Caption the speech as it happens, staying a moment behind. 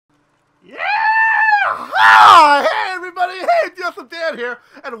Awesome Dan here,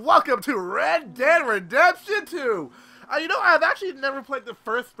 and welcome to Red Dead Redemption 2! You know, I've actually never played the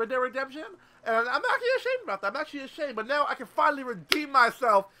first Red Dead Redemption, and I'm actually ashamed about that. I'm actually ashamed, but now I can finally redeem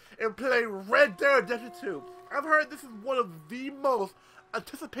myself and play Red Dead Redemption 2. I've heard this is one of the most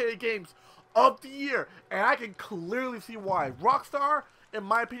anticipated games of the year, and I can clearly see why. Rockstar, in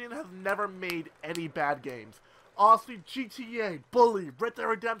my opinion, has never made any bad games. Honestly, GTA, Bully, Red Dead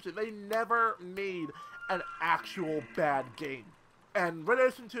Redemption, they never made an actual bad game. And Red Dead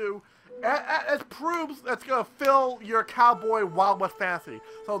Redemption 2, it proves that's going to fill your Cowboy Wild West fantasy.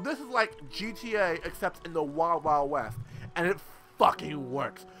 So this is like GTA, except in the Wild Wild West. And it fucking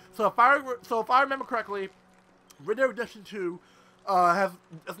works. So if I remember correctly, Red Dead Redemption 2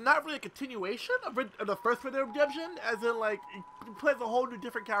 it's not really a continuation of the first Red Dead Redemption, as in, like, you play a whole new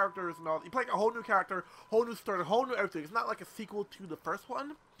different characters and all. You play like a whole new character, whole new story, whole new everything. It's not like a sequel to the first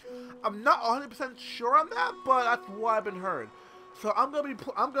one. I'm not 100% sure on that, but that's what I've been heard. So I'm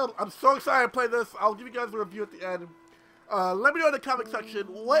so excited to play this. I'll give you guys a review at the end. Let me know in the comment section,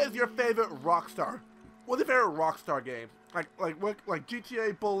 what is your favorite Rockstar? What's your favorite Rockstar game? Like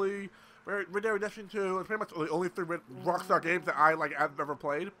GTA, Bully, Red Dead Redemption 2, it's pretty much the only three Rockstar games that I've ever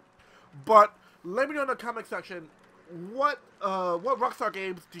played. But let me know in the comment section what Rockstar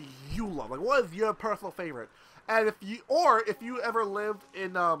games do you love? Like, what is your personal favorite? And if you ever lived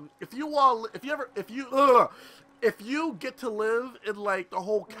in if you get to live in like the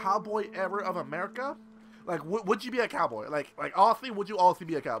whole cowboy era of America, like would you be a cowboy? Like honestly, would you honestly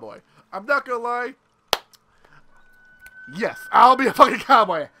be a cowboy? I'm not gonna lie. Yes, I'll be a fucking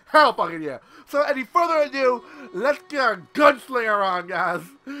cowboy. Hell fucking yeah. So any further ado, let's get our gunslinger on, guys.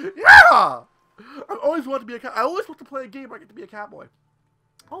 Yeah! I always wanted to be a cowboy. I always wanted to play a game where I get to be a cowboy.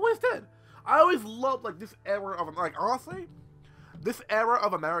 Always did. I always loved like this era of, like, honestly, this era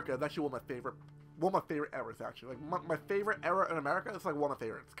of America is actually one of my favorite eras actually. Like my favorite era in America is like one of my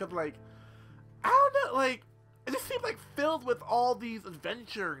favorites. Cause like, I don't know, like it just seems like filled with all these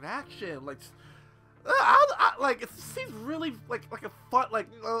adventure and action, like. Like, it seems really like a fun, like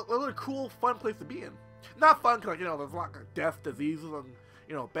a really cool, fun place to be in. Not fun because, you know, there's a lot of death, diseases, and,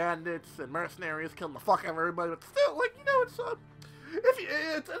 you know, bandits and mercenaries killing the fuck out of everybody. But still, like, you know,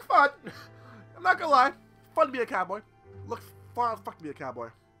 it's fun. I'm not gonna lie, fun to be a cowboy. Looks fun as fuck to be a cowboy.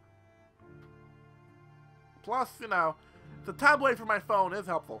 Plus, you know, the tab away from my phone is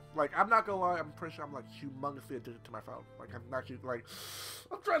helpful. Like, I'm not gonna lie, I'm pretty sure I'm like humongously addicted to my phone. Like, I'm actually like,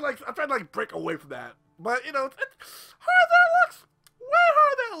 I'm trying to like break away from that. But you know, it's harder than it looks. Way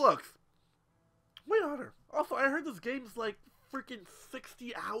harder than it looks. Way harder. Also, I heard this game's like freaking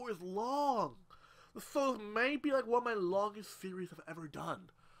 60 hours long. So it may be like one of my longest series I've ever done.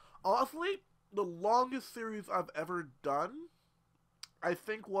 Honestly, the longest series I've ever done, I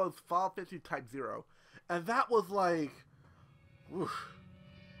think, was Final Fantasy Type 0, and that was like. Oof.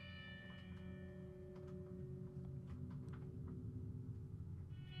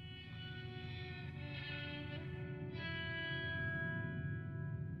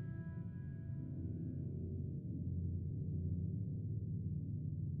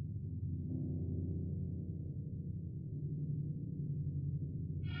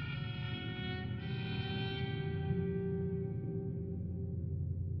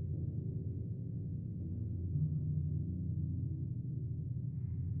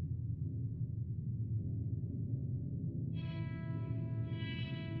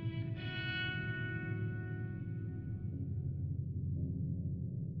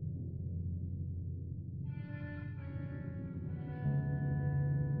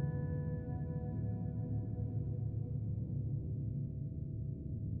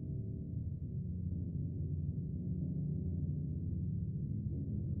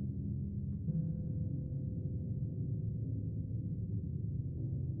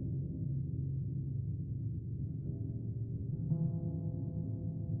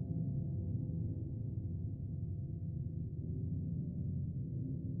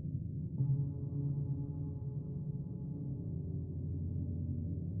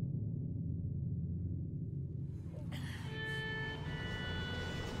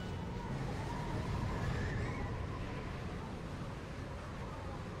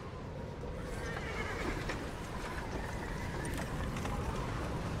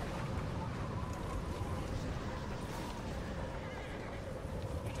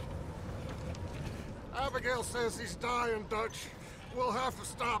 Abigail says he's dying, Dutch. We'll have to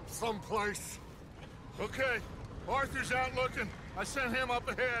stop someplace. Okay. Arthur's out looking. I sent him up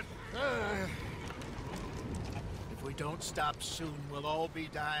ahead. If we don't stop soon, we'll all be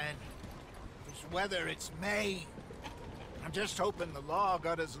dying. This weather, it's May. I'm just hoping the law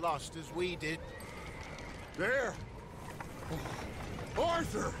got as lost as we did. There.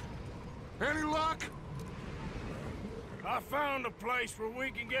 Arthur! Any luck? I found a place where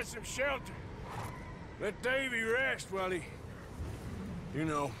we can get some shelter. Let Davy rest while he... You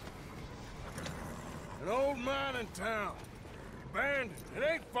know. An old mining town. Abandoned. It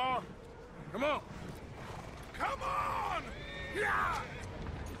ain't far. Come on. Come on! Yeah!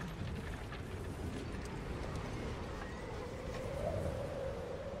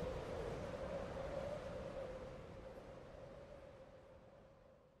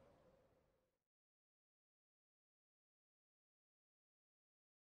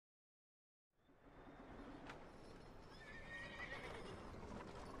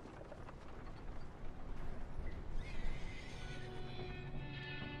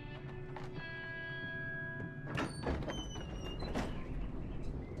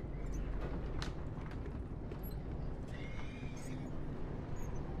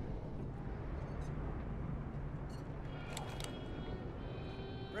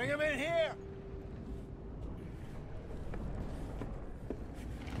 Bring him in here!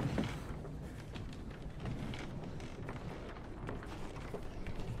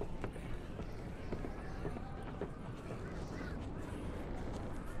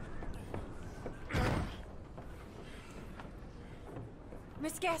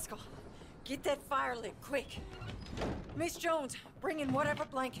 Miss Gaskell, get that fire lit, quick. Miss Jones, bring in whatever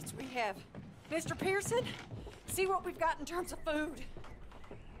blankets we have. Mr. Pearson, see what we've got in terms of food.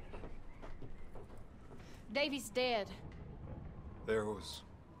 Davy's dead. There was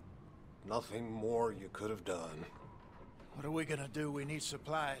nothing more you could have done. What are we gonna do? We need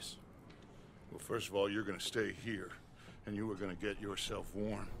supplies. Well, first of all, you're gonna stay here, and you were gonna get yourself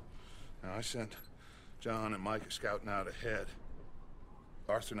warm. Now, I sent John and Micah scouting out ahead.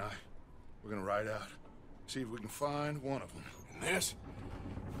 Arthur and I, we're gonna ride out, see if we can find one of them. And this,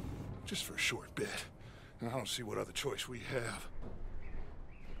 just for a short bit. And I don't see what other choice we have.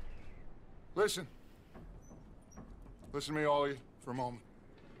 Listen. Listen to me, all of you, for a moment.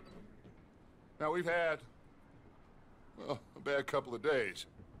 Now, we've had, well, a bad couple of days.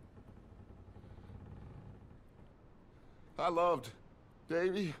 I loved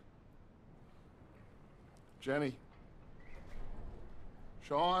Davy, Jenny,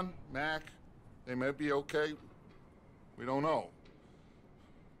 Sean, Mac. They may be okay. We don't know.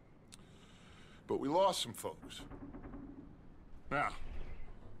 But we lost some folks. Now,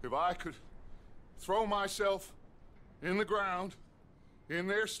 if I could throw myself in the ground, in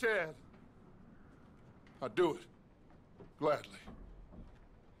their stead, I'd do it, gladly.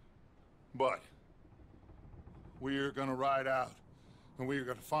 But we're gonna ride out, and we're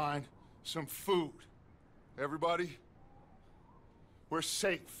gonna find some food. Everybody, we're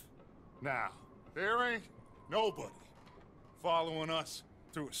safe now. There ain't nobody following us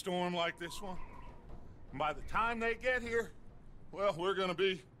through a storm like this one. And by the time they get here, well, we're gonna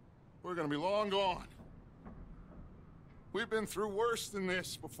be long gone. We've been through worse than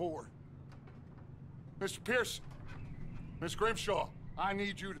this before. Mr. Pearson, Miss Grimshaw, I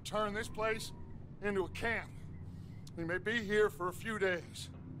need you to turn this place into a camp. We may be here for a few days.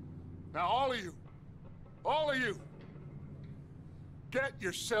 Now, all of you, get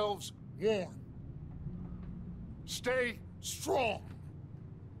yourselves warm. Stay strong.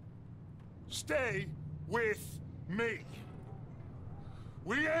 Stay with me.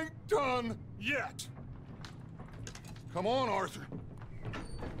 We ain't done yet. Come on, Arthur.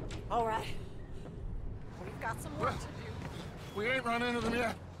 All right. We've got some work to do. We ain't run into them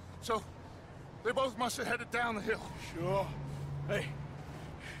yet, so they both must have headed down the hill. Sure. Hey,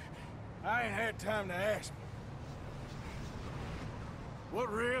 I ain't had time to ask. What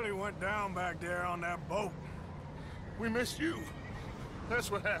really went down back there on that boat? We missed you.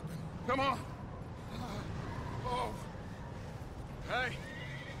 That's what happened. Come on. Oh. Hey,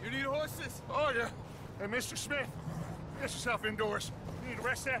 you need horses? Oh, yeah. Hey, Mr. Smith, get yourself indoors. You need to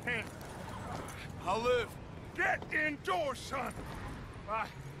rest that hand. I'll live. Get indoors, son.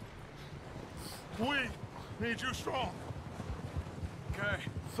 We need you strong. Okay.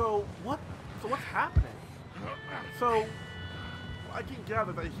 So what's happening? So I can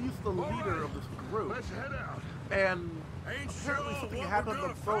gather that he's the leader of this group. Let's head out. And Ain't apparently sure something what happened we're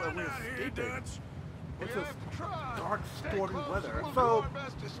on the gonna boat and we're find out here, escaping. Dutch. It's We this have to try. dark, Stay stormy close weather. and we'll So do our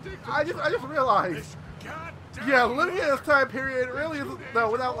best to stick to I just realized, this goddamn yeah, living in this time period really is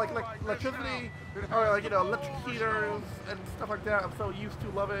without like electricity or like electric heaters and stuff like that. I'm so used to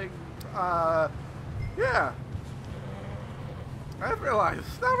loving. Yeah. I just realized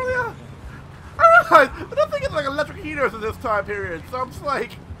it's not really I realized I don't think it's like electric heaters in this time period. So I'm just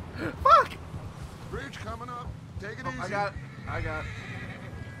like, fuck. Bridge coming up. Take it easy. I got.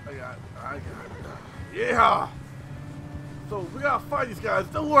 Yeah. So we gotta find these guys.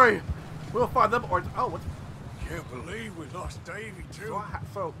 Don't worry. We'll find them. Or oh, what? Can't believe we lost Davy too.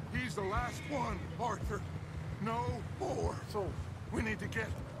 So He's the last one, Arthur. No more. So We need to get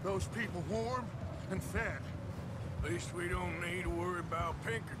those people warm and fed. At least we don't need to worry about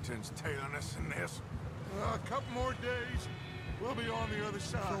Pinkertons tailing us in this. A couple more days, we'll be on the other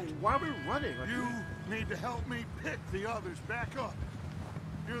side. why are we running? Like, You need to help me pick the others back up.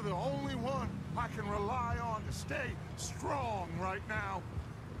 You're the only one I can rely on to stay strong right now.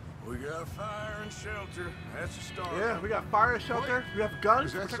 We got fire and shelter. That's a start. yeah, we got fire shelter. We have guns.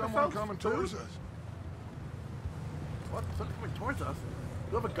 Is to that protect someone ourselves. coming towards Food. us? What? Something coming towards us?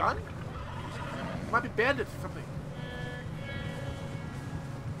 You have a gun? Might be bandits or something.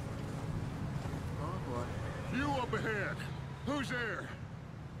 Oh boy. You up ahead. Who's there?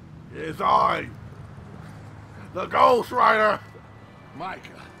 It's I, the Ghost Rider. Micah.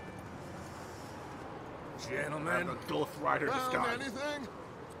 I'm Gentlemen, the Ghost Rider Found disguise. anything?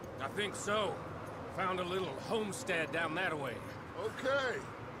 I think so. Found a little homestead down that way. Okay.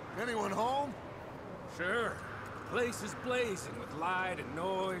 Anyone home? Sure. Place is blazing with light and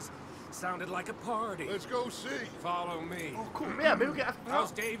noise. Sounded like a party. Let's go see. Follow me. Oh, cool. Yeah, maybe we can ask for How's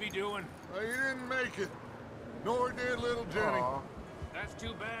help. Davy doing? He didn't make it. Nor did little Jenny. Aw. That's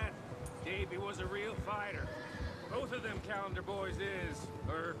too bad. Davy was a real fighter. Both of them calendar boys is,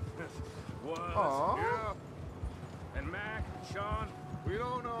 or was. Aw. Yeah, And Mac, Sean, we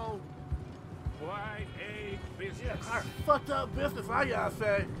don't know. quite a business. Yeah, kind of fucked up business, I gotta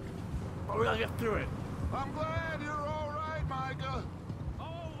say. But we gotta get through it. I'm glad you're all right, Micah.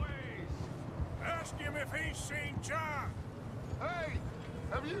 Always. ask him if he's seen John. Hey,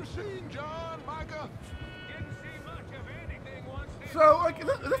 have you seen John, Micah? Didn't see much of anything once. So, like, is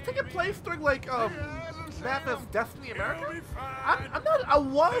this taking place during, like, He hasn't seen Manifest him. Destiny America? He'll be fine. I'm not, I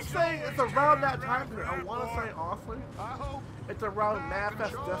want to He's say it's always around that carried time around period. I that want to boy. say, honestly, I hope it's around Mac and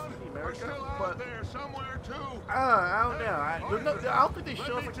Manifest Sean Destiny are America, still out but there somewhere too. I don't know. I don't think they Let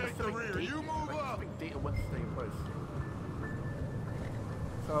show me us like a take the specific rear. date, You move like a up. specific date of when this is taking place.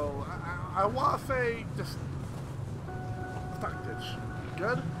 So I want to say just stuck ditch.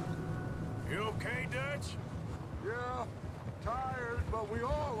 Good. You okay, Dutch? Yeah, tired, but we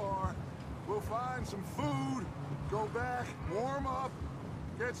all are. We'll find some food, go back, warm up,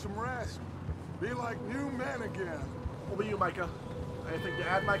 get some rest. Be like new men again. What about you, Micah? Anything to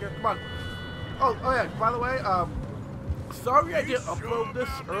add, Micah? Come on. Oh yeah. By the way, sorry I didn't upload this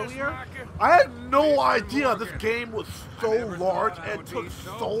earlier. I had no idea this game was so large and took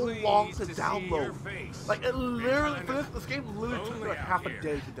so long to download. Like it literally, this game literally took me like half a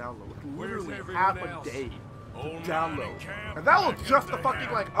day to download. Like literally half a day to download, and that was just the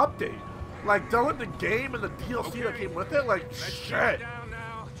fucking like update. Like download the game and the DLC that came with it. Like shit.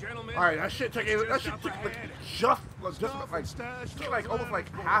 All right, that shit took like just like almost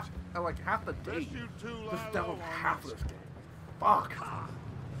like half the day. Just download half of this game. Fuck.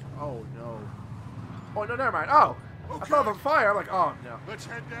 Oh no. Oh no, never mind. Oh, I thought it was on fire. I'm like, oh no. Let's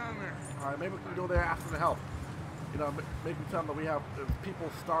head down there. All right, maybe we can go there asking for help. You know, maybe tell them that we have people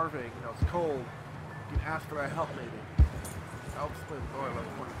starving. You know, it's cold. You can ask for their help, maybe. I'll explain.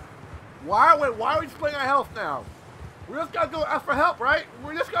 Oh, why are we displaying our health now? We just gotta go ask for help, right?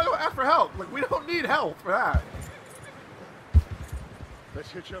 We just gotta go ask for help. Like, we don't need help for that. Let's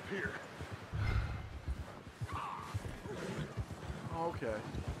hitch up here. Okay.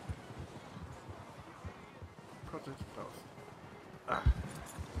 Protection post.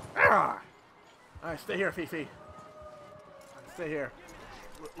 Alright, stay here, Fifi. Stay here.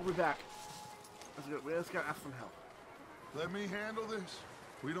 We'll be back. We just gotta ask some help. Let me handle this.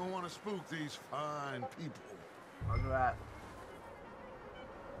 We don't want to spook these fine people. Under that.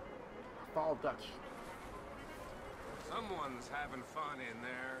 Follow Dutch. Someone's having fun in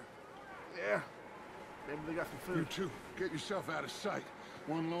there. Yeah. Maybe they got some You food. two, get yourself out of sight.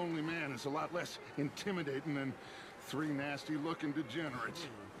 One lonely man is a lot less intimidating than three nasty-looking degenerates.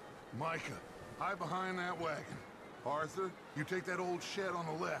 Micah, hide behind that wagon. Arthur, you take that old shed on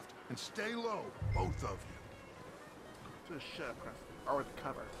the left and stay low, both of you. To the shed, press. Or with the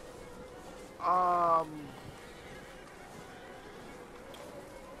cover.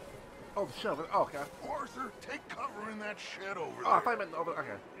 Oh, the shelf. Oh, okay. Arthur, take cover in that shed over Oh, I there. thought you meant over.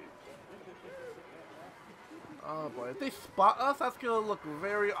 Okay. Oh boy, if they spot us, that's gonna look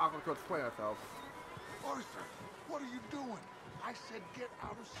very awkward to explain ourselves. Arthur, what are you doing? I said get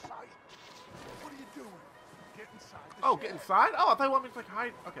out of sight. What are you doing? Get inside the Oh, shed. get inside? Oh, I thought you wanted me to like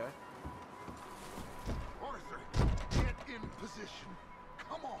hide. Okay. Arthur, get in position.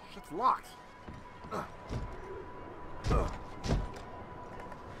 Come on. It's locked.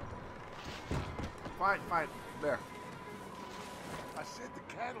 Fine. There. I said the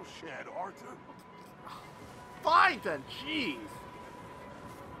cattle shed, Arthur. Fine then, jeez.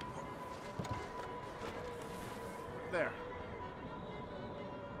 There.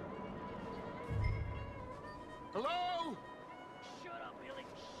 Hello? Shut up, Billy.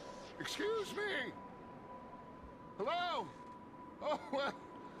 Excuse me. Hello? Oh, well,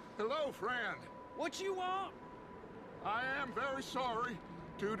 hello, friend. What you want? I am very sorry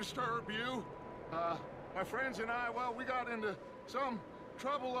to disturb you. My friends and I, well, we got into some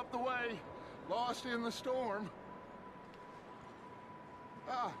trouble up the way, lost in the storm.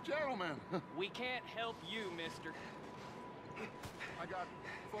 Gentlemen. We can't help you, mister. I got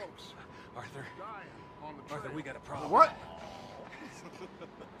folks Arthur. dying on the trail. Arthur, we got a problem. What?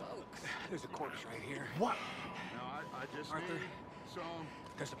 Folks. There's a corpse right here. What? Now, I just Arthur, need some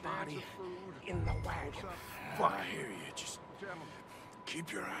there's a cans body of food in the or wagon. something. Fuck. I hear you. Just Gentlemen,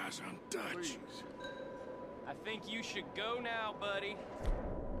 keep your eyes on Dutch. please. I think you should go now, buddy.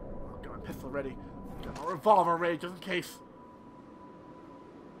 Got my pistol ready. Got my revolver ready just in case.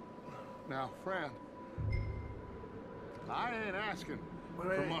 Now, friend, I ain't asking for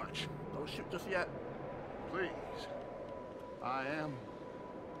Wait. much. Don't shoot just yet. Please. I am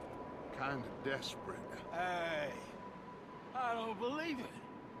kind of desperate. Hey, I don't believe it.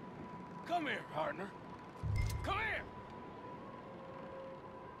 Come here, partner. Come here.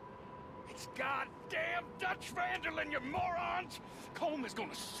 It's goddamn Dutch Vanderlyn, you morons! Colm is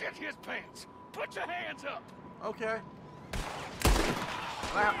gonna shit his pants. Put your hands up. Okay.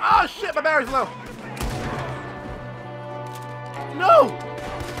 Oh shit, my battery's low. No!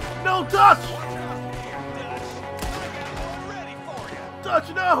 No, Dutch! Ready for you. Dutch,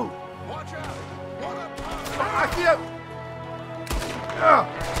 no! Watch out! One up top! Oh, I see it!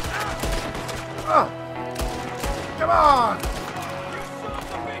 Come on! You son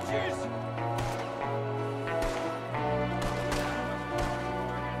of a bitches!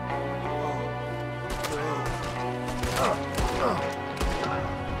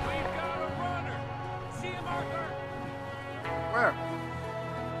 We've got a runner. See him, Arthur? Where?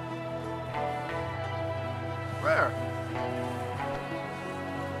 Where?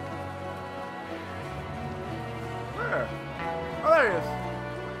 Where? Oh, there he is.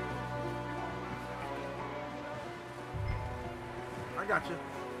 I got you.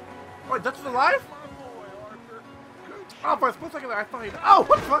 Wait, Dutch is alive? My boy, Arthur. Good Oh, for a split second there, I thought he... Oh,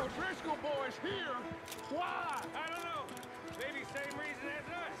 what the fuck? Driscoll boys here. Why? I don't know. Maybe same reason as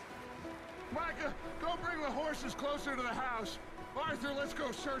us. Micah, go bring the horses closer to the house. Arthur, let's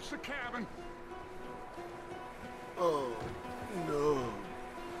go search the cabin. Oh, no.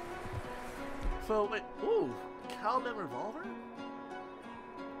 So, wait, ooh, Calman revolver?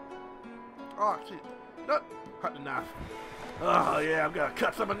 Oh, actually, no, cut the knife. Oh, yeah, I'm gonna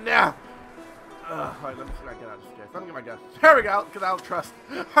cut someone now. All right, let me see if I get out of this case. Let me get my gun. There we go, because I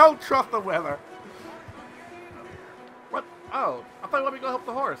don't trust the weather. What? Oh, I thought you wanted me to go help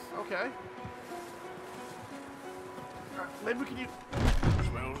the horse. Okay. Maybe we can use...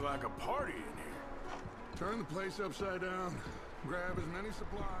 Smells like a party in here. Turn the place upside down. Grab as many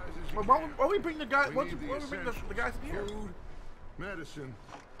supplies as you Well, can. why don't we bring the guy? We Why need don't we bring the essentials. guys in here? Food, medicine,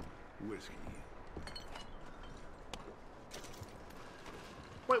 whiskey.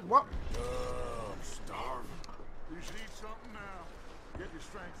 Wait, what? I'm starving. You should eat something now. Get your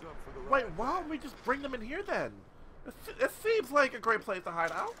strength up for the Wait, ride. why don't we just bring them in here then? It seems like a great place to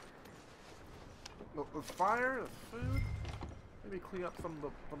hide out. There's fire, there's food. Maybe clean up some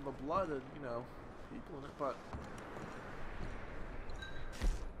of from the blood and, you know, people in it, but...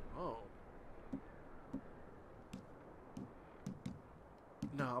 Oh.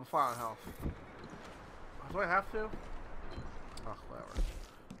 No, I'm fine on health. Do I have to? Oh, whatever.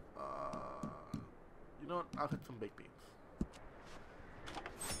 You know what? I'll hit some baked beans.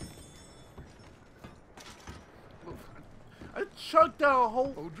 Oof, I chugged down a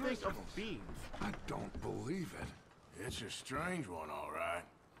whole thing of Driscoll's. beans. I don't believe it. It's a strange one, all right.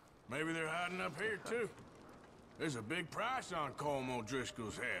 Maybe they're hiding up here, too. There's a big price on Colm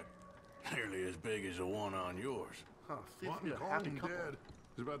O'Driscoll's head. Nearly as big as the one on yours. Huh, seems to be Wanting a happy Colm couple. dead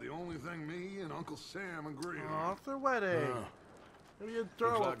is about the only thing me and Uncle Sam agree Oh, on. it's their wedding. Maybe you'd throw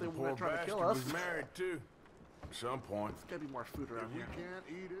Looks if like they the poor weren't trying to bastard kill us. was married, too. At some point. There's gotta be more food around If we here. can't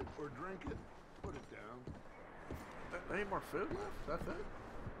eat it or drink it, put it down. There ain't more food left? That's it?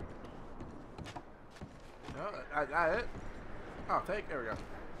 No, that it? Oh, take, there we go.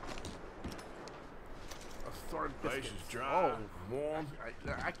 Assorted Place biscuits. is dry, Oh, warm.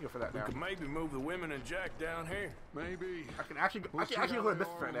 I can go for that We now. could maybe move the women and Jack down here. Maybe. I can actually go, We'll I can see actually how go to the they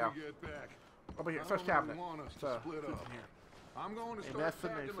biscuits are right when now. we get back. Over here, I search don't cabinet. really want us to So, split food's up. in here. I'm going to Hey, start medicine,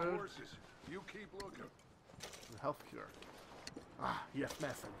 packing the food. horses. You keep looking. Health cure. Ah, yes,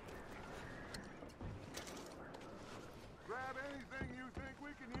 messing. Grab anything you think we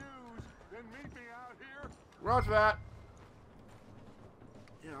can use, then meet me out here. Roger that.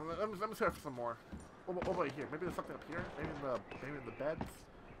 Yeah, let me search for some more. What about here? Maybe there's something up here. Maybe in the beds.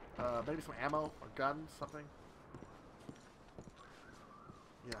 Maybe some ammo or guns, something.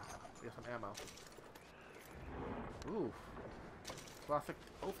 Yeah, we got some ammo. Ooh, classic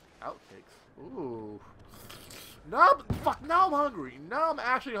outtakes. Ooh. No, fuck. Now I'm hungry. Now I'm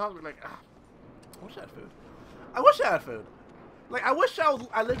actually hungry. Like, I wish I had food. I wish I had food. Like, I wish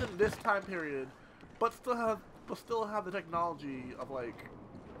I lived in this time period, but still have the technology of like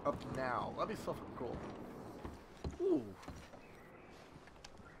up now. That'd be so fucking cool. Ooh.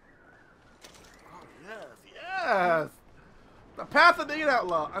 Oh yes, yes. The path of being an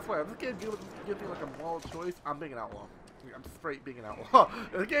outlaw. I swear, if this game gives me like a moral choice, I'm being an outlaw. I'm straight being an outlaw.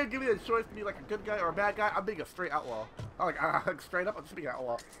 If the game gives me a choice to be like a good guy or a bad guy, I'm being a straight outlaw. I'm like straight up, I'm just being an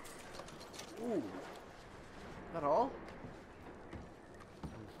outlaw. Ooh. That all?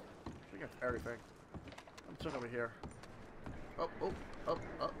 I think that's everything. I'm checking over here. Oh.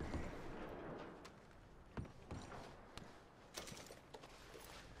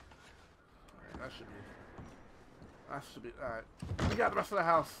 Alright, that should be, alright. We got the rest of the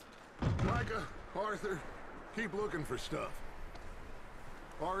house. Micah, Arthur, keep looking for stuff.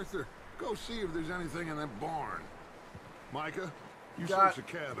 Arthur, go see if there's anything in that barn. Micah, you search the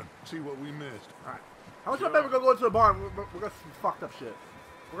cabin, see what we missed. Alright. How much I bet we're gonna go into the barn? We're gonna see some fucked up shit.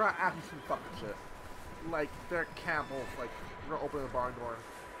 We're gonna actually see some fucked up shit. Like, they're Campbells. Like, we're gonna open the barn door.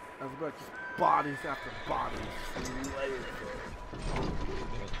 And we're like, just bodies after bodies. Just layers.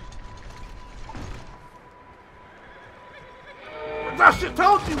 That shit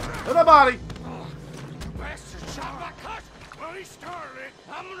told you! In the body! Bastard shot my cut! Well, he started it.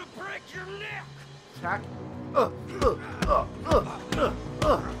 I'm gonna break your neck! Attack. What's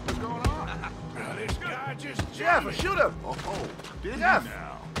going on? This guy just Yeah, but shoot him! Oh, did Yes. you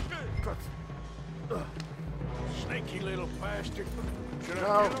now? Snaky little bastard. Should I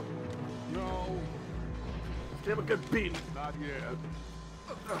No. get him? No, Give him a good beating. not yet.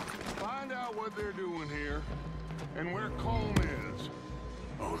 Find out what they're doing here and where Colm is.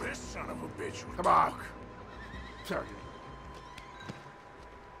 Oh, this son of a bitch will Come on. talk. Sorry.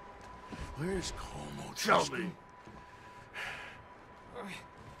 Where's Colm Tell O'Driscoll? me.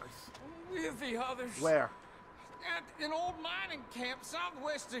 With the others. Where? At an old mining camp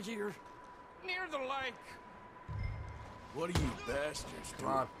southwest of here. Near the lake. What are you bastards Come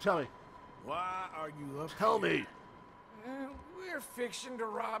doing? on, tell me. Why are you up Tell here? me. We're fixing to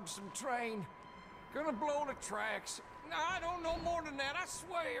rob some train. Gonna blow the tracks. I don't know more than that, I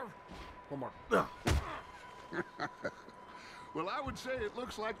swear. One more. Well, I would say it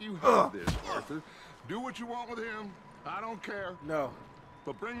looks like you have this, Arthur. Do what you want with him. I don't care. No.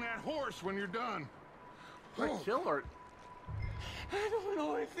 But bring that horse when you're done. Like kill or... I don't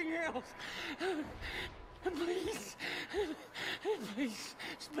know anything else. Please. Please,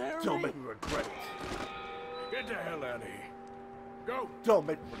 spare me. Don't make me regret it. Get the hell out of here. Go. Don't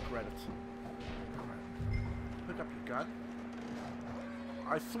make me regret it. Alright. Pick up your gun.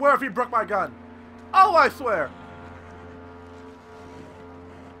 I swear if he broke my gun. Oh, I swear.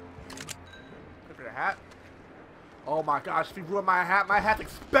 Pick up your hat. Oh my gosh, if you ruin my hat's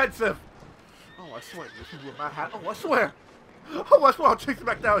expensive. Oh, I swear, if you ruin my hat. Oh, I swear. Oh, I swear, I'll chase you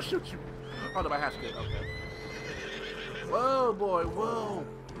back down and shoot you. Oh, no, my hat's good. Okay. Whoa, boy, whoa.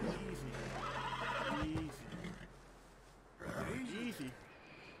 Easy.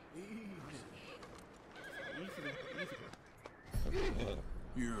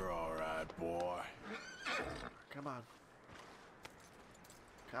 You're all right, boy. Come on.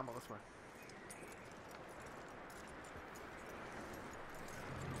 Come on, this way.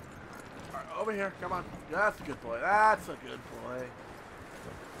 Alright, over here. Come on. That's a good boy. That's a good boy.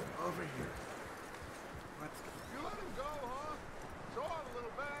 Over here. Let's go. You let him go, huh? Saw the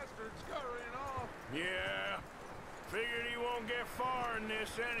little bastard scurrying off. Yeah. Figured he won't get far in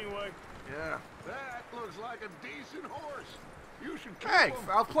this anyway. Yeah. That looks like a decent horse. You should keep Thanks. him.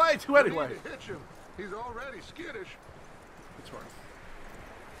 I'll play too anyway. You need to hitch him. He's already skittish. Hitch horse.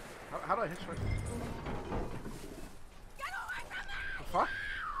 How do I hitch horse? Get away from me! The fuck?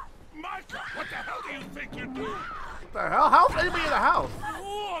 Micah, what the hell do you think you're doing? What the hell? How's anybody in the house?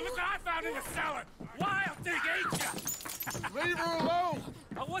 Oh, look what I found in the cellar. Wild thing, ain't ya? Leave her alone.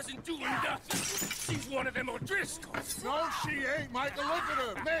 I wasn't doing nothing. She's one of them O'Driscolls. No, she ain't, Micah. Look at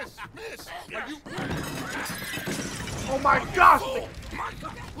her. Miss. Are you... Oh my gosh!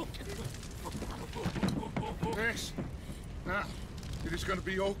 Miss. Now, it is going to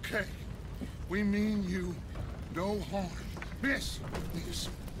be okay. We mean you no harm. Miss,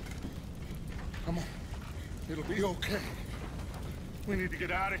 come on. It'll be okay. We need to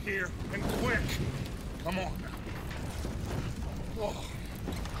get out of here, and quick. Come on now. Oh.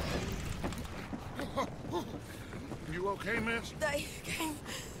 You okay, miss? They came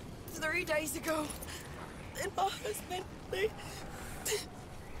 3 days ago. And my husband, Okay.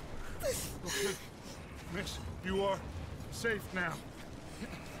 Miss, you are safe now.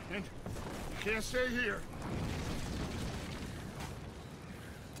 And you can't stay here.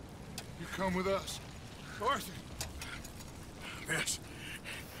 You come with us. Arthur. Miss,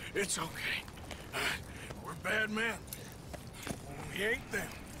 it's okay. We're bad men. We ain't them.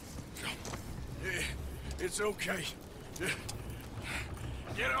 It's okay.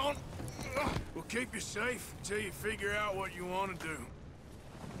 Get on. We'll keep you safe until you figure out what you want to do.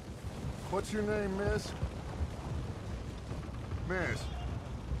 What's your name, miss? Miss.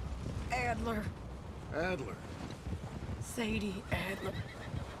 Adler. Adler. Sadie Adler.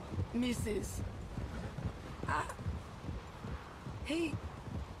 Mrs. He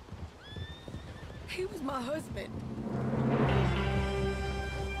was my husband.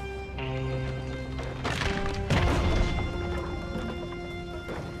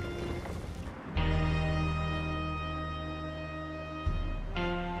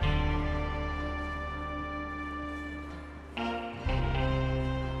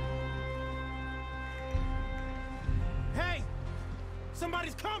 Hey!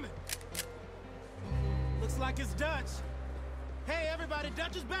 Somebody's coming! Looks like it's Dutch. Hey, everybody,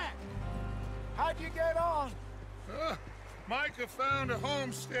 Dutch is back! How'd you get on? Micah found a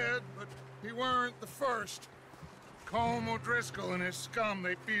homestead, but he weren't the first. Colm O'Driscoll and his scum,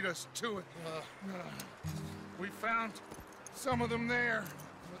 they beat us to it. We found some of them there,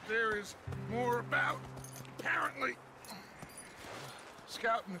 but there is more about, apparently.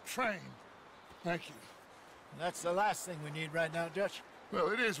 Scouting the train. Thank you. That's the last thing we need right now, Dutch.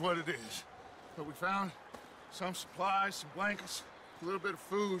 Well, it is what it is. But we found some supplies, some blankets, a little bit of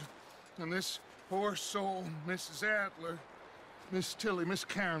food, and this poor soul, Mrs. Adler, Miss Tilly, Miss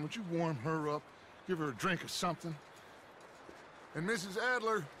Karen, would you warm her up? Give her a drink or something? And Mrs.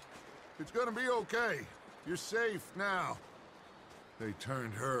 Adler, it's gonna be okay. You're safe now. They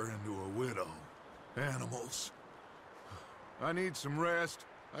turned her into a widow. Animals. I need some rest.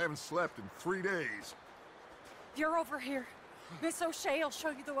 I haven't slept in 3 days. You're over here. Miss O'Shea will show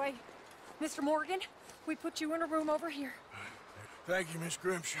you the way. Mr. Morgan, we put you in a room over here. Thank you, Miss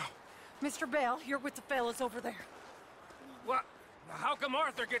Grimshaw. Mr. Bell, you're with the fellas over there. What? How come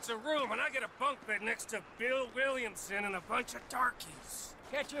Arthur gets a room and I get a bunk bed next to Bill Williamson and a bunch of darkies?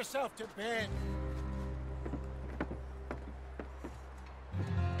 Get yourself to bed.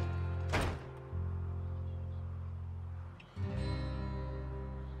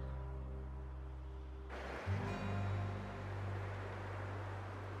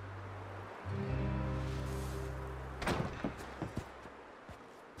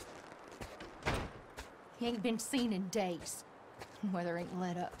 He ain't been seen in days. Weather ain't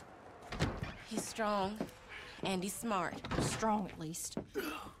let up. He's strong, and he's smart. Strong, at least.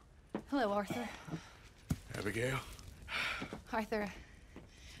 Hello, Arthur. Abigail? Arthur,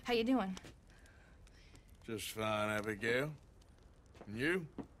 how you doing? Just fine, Abigail. And you?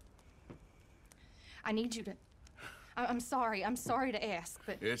 I need you to... I'm sorry to ask,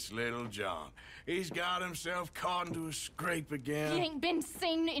 but... It's little John. He's got himself caught into a scrape again. He ain't been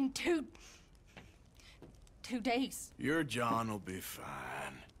seen in 2 days. Your John will be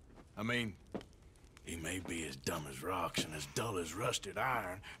fine. I mean, he may be as dumb as rocks and as dull as rusted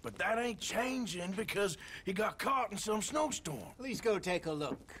iron, but that ain't changing because he got caught in some snowstorm. Please go take a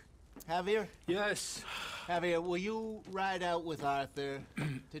look. Javier? Yes. Javier, will you ride out with Arthur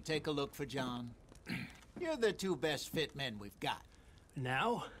to take a look for John? You're the 2 best fit men we've got.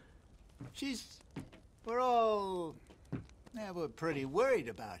 Now? We're all... we're pretty worried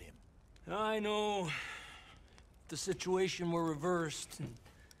about him. I know. The situation were reversed, and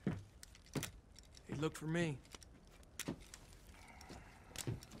he looked for me.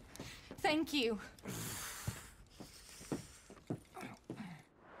 Thank you.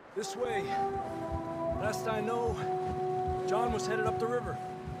 This way. Last I know, John was headed up the river.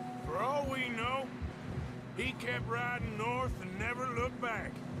 For all we know, he kept riding north and never looked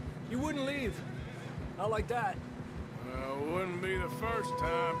back. He wouldn't leave. Not like that. Well, wouldn't be the first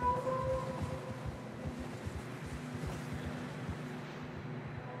time.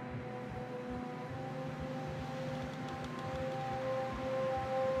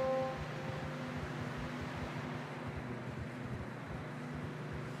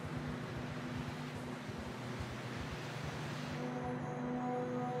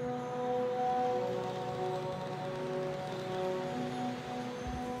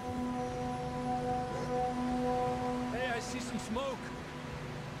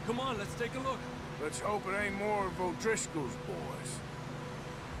 Come on, let's take a look. Let's hope it ain't more of O'Driscoll's boys.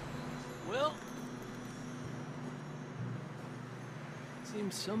 Well,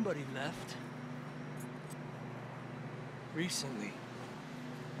 seems somebody left. Recently.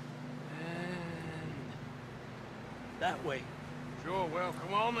 And that way. Sure, well,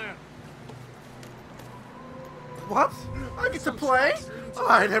 come on then. What? I get to play? Oh,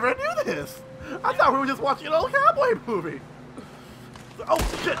 I never knew this. I thought we were just watching an old cowboy movie. Oh,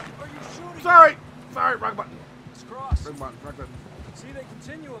 shit. Sorry. Sorry, wrong button. Let's cross. Wrong button, wrong button. See, they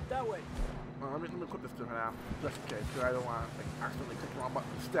continue up that way. Well, let me put this to her now, just in case, because I don't want to like, accidentally click the wrong button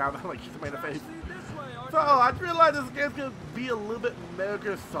and stab like she's made a face. So, I realized this game's going to be a little bit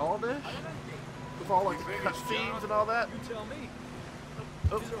Metal Solid-ish. With all like cutscenes and all that. You tell me.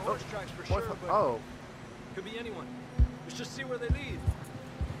 These are horse tracks for sure, but could be anyone. Let's just see where they lead.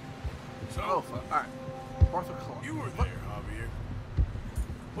 So, alright. You were there, Javier.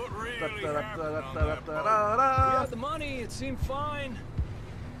 What really happened on that boat? We had the money, it seemed fine.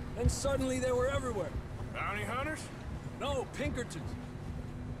 Then suddenly they were everywhere. Bounty hunters? No, Pinkertons.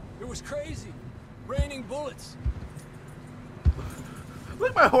 It was crazy. Raining bullets. Look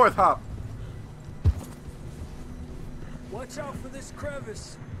at my horse hop. Watch out for this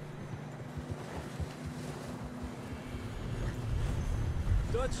crevice.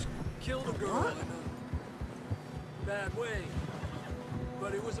 Dutch killed a girl in a bad way.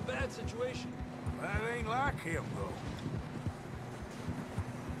 But it was a bad situation. That ain't like him, though.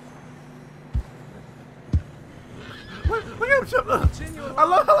 Look at him jump. I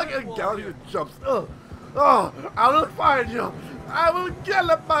love how like a gallery jumps. Oh, I will find you. I will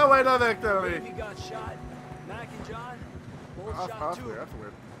gallop my way to victory. He got shot. Mac and John both shot too. That's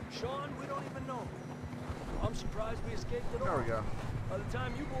weird. Sean, we don't even know. I'm surprised we escaped at all. There we go. By the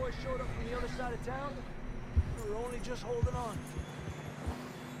time you boys showed up from the other side of town, we were only just holding on.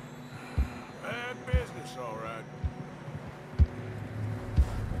 Bad business, all right.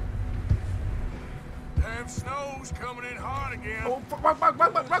 Damn snow's coming in hard again. Oh,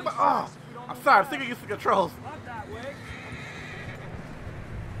 oh, I'm sorry, I'm thinking against the controls. Not that way.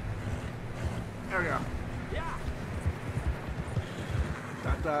 There we go. Yeah.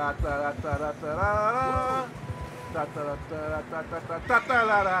 Da da da da da da da da da da da da da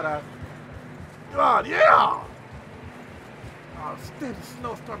da da da. God, yeah! Oh, this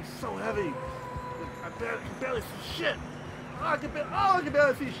snowstorm's so heavy. I can barely see shit. I can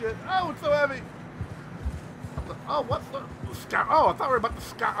barely see shit. Oh, it's so heavy. Oh, what's the sky? Oh, I thought we were about to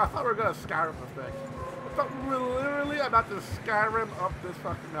sky. I thought we were gonna Skyrim this thing. I thought we were literally about to Skyrim up this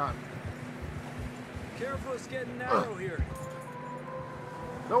fucking mountain. Careful, it's getting narrow here.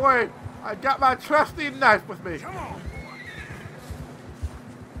 Don't worry, I got my trusty knife with me. Come on.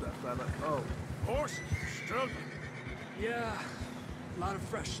 Oh, Horses are struggling. Yeah, a lot of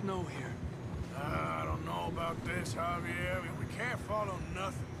fresh snow here. I don't know about this, Javier. We can't follow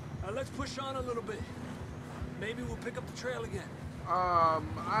nothing. Let's push on a little bit. Maybe we'll pick up the trail again.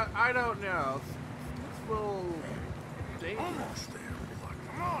 I don't know. It's a little dangerous. Almost there, boy.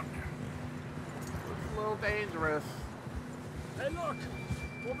 Come on now. It's a little dangerous. Hey, look!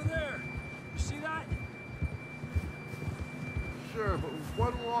 Over there! You see that? Sure, but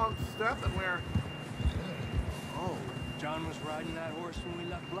one long step and we're... Oh. John was riding that horse when we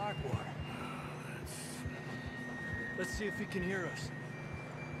left Blackwater. Let's see if he can hear us.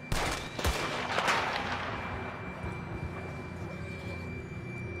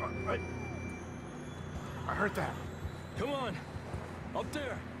 I heard that. Come on. Up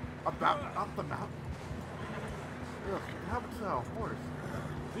there. Up the mountain? Ugh, what happened to that horse?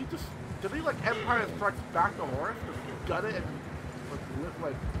 Did he like Empire Strikes Back the horse? Just gut it and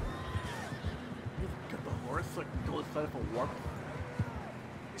like get the horse so like go inside for warmth?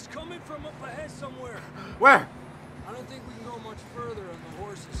 He's coming from up ahead somewhere. Where? I don't think we can go much further on the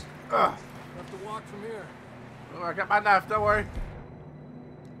horses. Ugh. We'll have to walk from here. Oh, I got my knife, don't worry.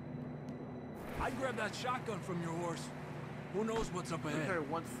 I'd grab that shotgun from your horse. Who knows what's up ahead? Okay,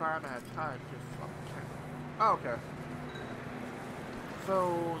 one fireman at a time. Oh, okay.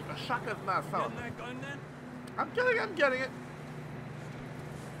 So, a shotgun's not a Getting that gun then? I'm getting it.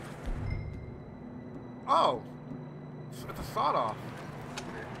 Oh. It's a sawed-off.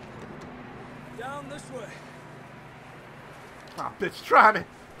 Down this way. Ah, bitch, try me.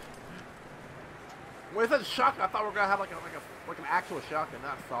 When it said shotgun, I thought we were gonna have like an actual shotgun,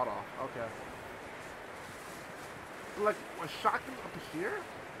 not sawed-off. Okay. Like a shotgun up here?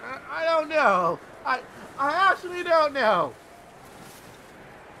 I don't know. I actually don't know.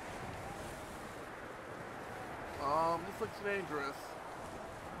 This looks dangerous.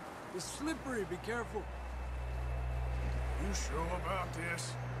 It's slippery. Be careful. You sure about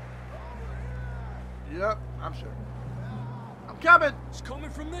this? Yep, I'm sure. I'm coming! It's coming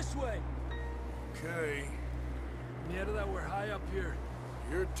from this way. Okay. Yeah, that we're high up here.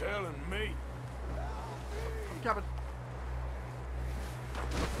 You're telling me. I'm coming.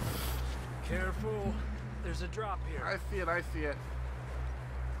 Careful. There's a drop here. I see it, I see it.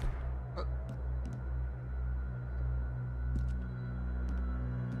 Oh,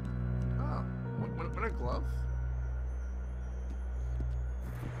 what are gloves?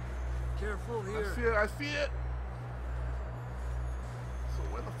 Careful here. I see it, I see it! So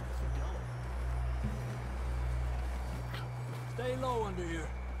where the fuck is it going? Stay low under here.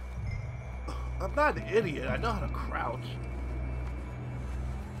 I'm not an idiot, I know how to crouch.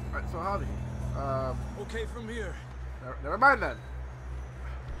 Alright, so howdy. Okay, from here. Never mind then.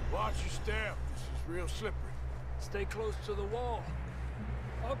 Watch your step. This is real slippery. Stay close to the wall.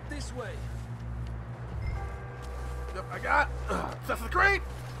 Up this way. Yep, I got access to the crate!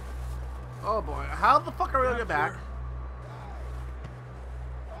 Oh boy, how the fuck are we gonna get back?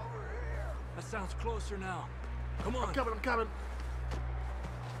 That sounds closer now. Come on. I'm coming.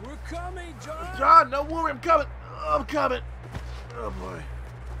 We're coming, John! John, no worry, I'm coming! I'm coming! Oh boy.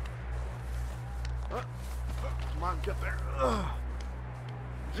 Come on, get there.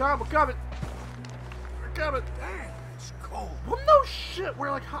 John, we're coming! We're coming! Damn, it's cold. Well, no shit,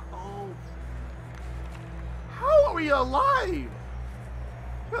 we're like, oh. How are we alive?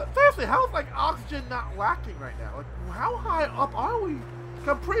 Seriously, how is like oxygen not lacking right now? Like, how high up are we?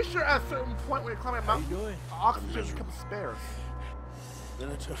 I'm pretty sure at a certain point when you're climbing a mountain, oxygen becomes sparse. Been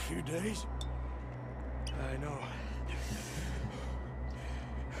a tough few days. I know.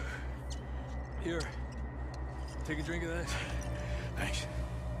 Here. Take a drink of this. Thanks.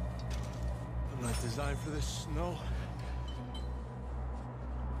 I'm not designed for this snow.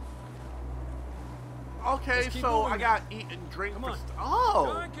 Okay, so I got eat and drink. Come on.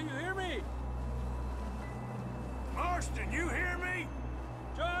 Oh! John, can you hear me? Marston, you hear me?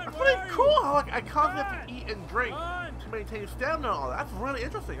 John, That's where pretty are cool you? how like I constantly have to eat and drink John! to maintain stamina and all that. That's really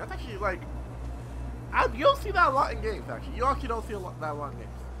interesting. That's actually like you don't see that a lot in games. Actually, you actually don't see that a lot in games.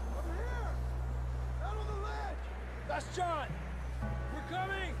 Over here! Out on the ledge! That's John! We're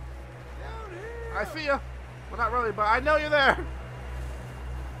coming! Down here! I see ya. Well, not really, but I know you're there.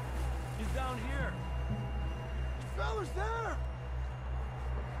 He's down here. Fellas there!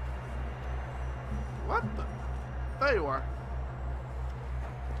 What the? There you are.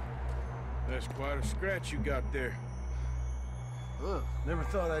 That's quite a scratch you got there. Ugh. Never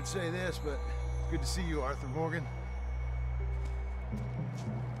thought I'd say this, but it's good to see you, Arthur Morgan.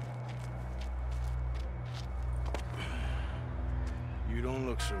 You don't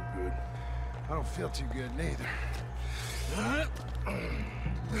look so good. I don't feel too good, neither.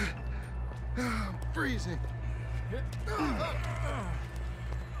 I'm freezing.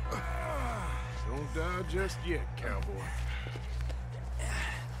 Don't die just yet, cowboy.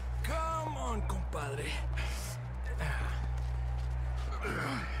 Come on, compadre.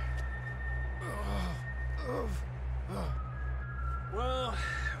 Well,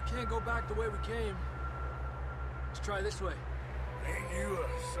 we can't go back the way we came. Let's try this way. Ain't you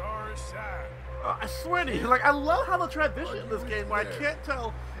a sorry sight? I swear to you, like I love how the transition in this game where I can't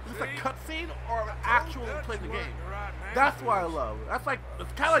tell is this a cutscene or an actual playing the game. That's what I love. That's like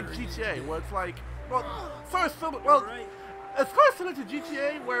it's kind of like GTA, where it's like, well, sort of similar. Well, it's kind of similar to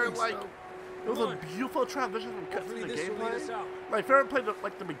GTA, where like it was a beautiful transition from cutscene to gameplay. Like if you ever played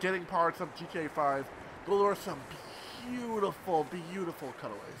the beginning parts of GTA 5, those are some beautiful, beautiful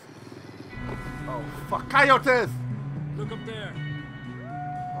cutaways. Oh fuck, coyotes! Look up there.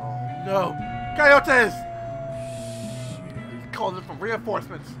 Oh no, coyotes! He's calling in from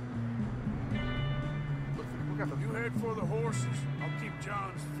reinforcements. You head for the horses. I'll keep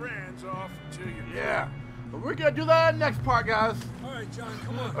John's friends off until you. Yeah, but we're gonna do that in the next part, guys. All right, John,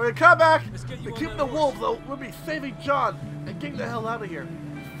 come on. We're gonna come back. Let's get you To on keep that the horse. wolves, though, we'll be saving John and getting the hell out of here,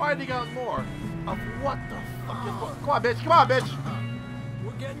 finding out more of what the fuck is going. Come on, bitch! Come on, bitch!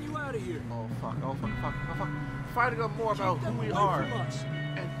 We're getting you out of here. Oh fuck! Oh fuck! Fuck! Oh fuck! Finding out more about who we are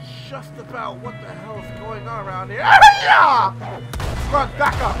and just about what the hell is going on around here. Yeah! Run!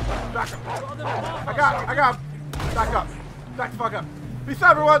 Back up! Back up! I got. Back up. Back the fuck up. Peace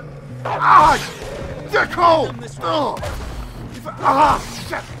out, everyone. Ah! They're cold! Ugh. Ah!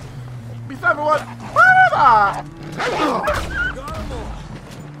 Shit! Peace out, everyone. Ah!